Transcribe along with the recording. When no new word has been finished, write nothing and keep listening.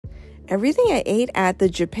Everything I ate at the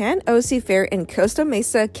Japan OC Fair in Costa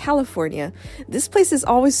Mesa, California. This place is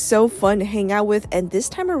always so fun to hang out with, and this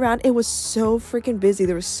time around it was so freaking busy.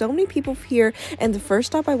 There were so many people here, and the first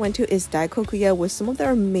stop I went to is Daikokuya with some of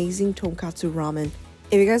their amazing tonkatsu ramen.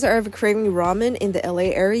 If you guys are ever craving ramen in the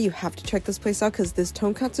LA area, you have to check this place out because this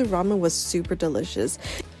tonkatsu ramen was super delicious.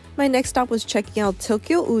 My next stop was checking out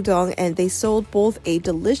Tokyo Udon, and they sold both a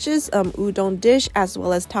delicious udon dish as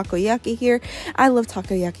well as takoyaki here. I love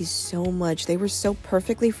takoyaki so much. They were so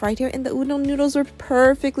perfectly fried here, and the udon noodles were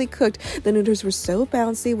perfectly cooked. The noodles were so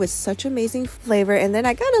bouncy with such amazing flavor. And then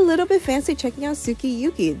I got a little bit fancy checking out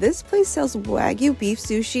Sukiyuki. This place sells Wagyu beef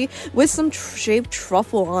sushi with some shaved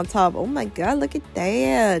truffle on top. Oh my god, look at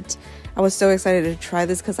that. I was so excited to try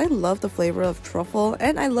this because I love the flavor of truffle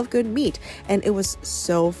and I love good meat, and it was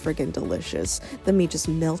so freaking delicious. The meat just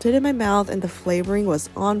melted in my mouth and the flavoring was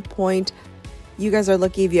on point. You guys are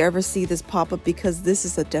lucky if you ever see this pop up because this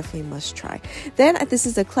is a definitely must try. Then this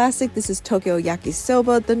is a classic. This is Tokyo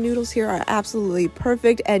Yakisoba. The noodles here are absolutely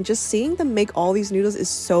perfect, and just seeing them make all these noodles is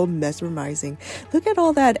so mesmerizing. Look at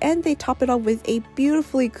all that, and they top it off with a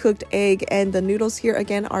beautifully cooked egg, and the noodles here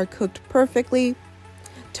again are cooked perfectly.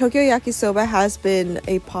 Tokyo Yakisoba has been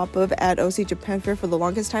a pop-up at OC Japan Fair for the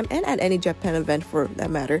longest time, and at any Japan event for that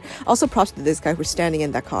matter. Also props to this guy for standing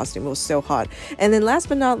in that costume. It was so hot. And then last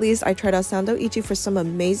but not least, I tried out Sando Ichi for some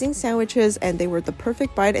amazing sandwiches, and they were the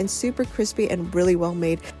perfect bite and super crispy and really well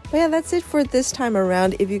made. But yeah, that's it for this time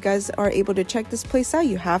around. If you guys are able to check this place out,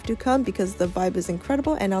 you have to come because the vibe is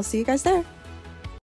incredible, and I'll see you guys there.